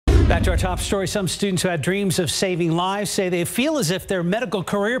Back to our top story. Some students who had dreams of saving lives say they feel as if their medical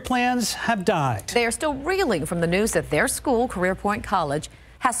career plans have died. They are still reeling from the news that their school, Career Point College,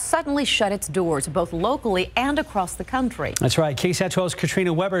 has suddenly shut its doors both locally and across the country. That's right. KSAT 12's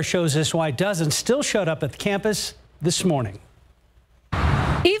Katrina Weber shows us why dozens still showed up at the campus this morning.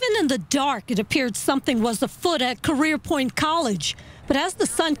 Even in the dark, it appeared something was afoot at Career Point College. But as the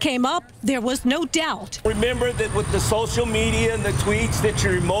sun came up, there was no doubt. Remember that with the social media and the tweets that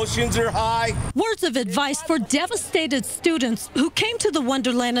your emotions are high. Words of advice for devastated students who came to the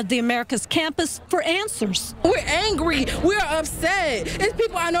Wonderland of the Americas campus for answers. We're angry. We're upset. It's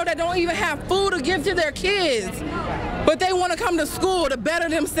people I know that don't even have food to give to their kids, but they want to come to school to better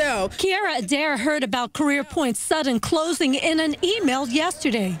themselves. Kiara Adair heard about Career Point's sudden closing in an email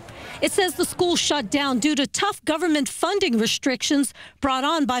yesterday. It says the school shut down due to tough government funding restrictions brought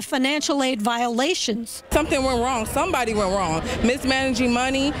on by financial aid violations. Something went wrong. Somebody went wrong. Mismanaging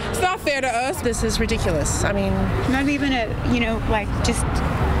money. It's not fair to us. This is ridiculous. I mean, not even just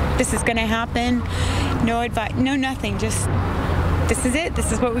this is going to happen. No advice, no nothing. Just this is it.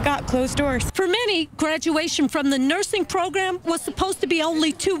 This is what we got. Closed doors. For many, graduation from the nursing program was supposed to be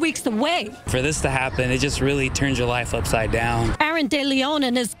only 2 weeks away. For this to happen, it just really turns your life upside down. Aaron De Leon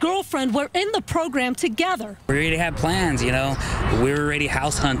and his girlfriend were in the program together. We already had plans, you know. We were already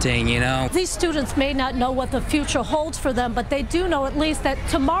house hunting, you know. These students may not know what the future holds for them, but they do know at least that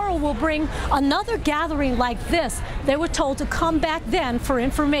tomorrow will bring another gathering like this. They were told to come back then for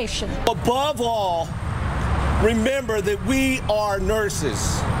information. Above all, remember that we are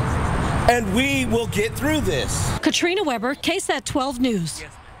nurses, and we will get through this. Katrina Weber, KSAT 12 News.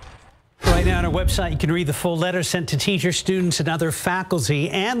 Right now on our website, you can read the full letter sent to teachers, students, and other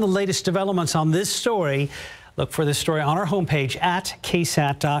faculty, and the latest developments on this story. Look for this story on our homepage at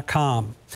ksat.com.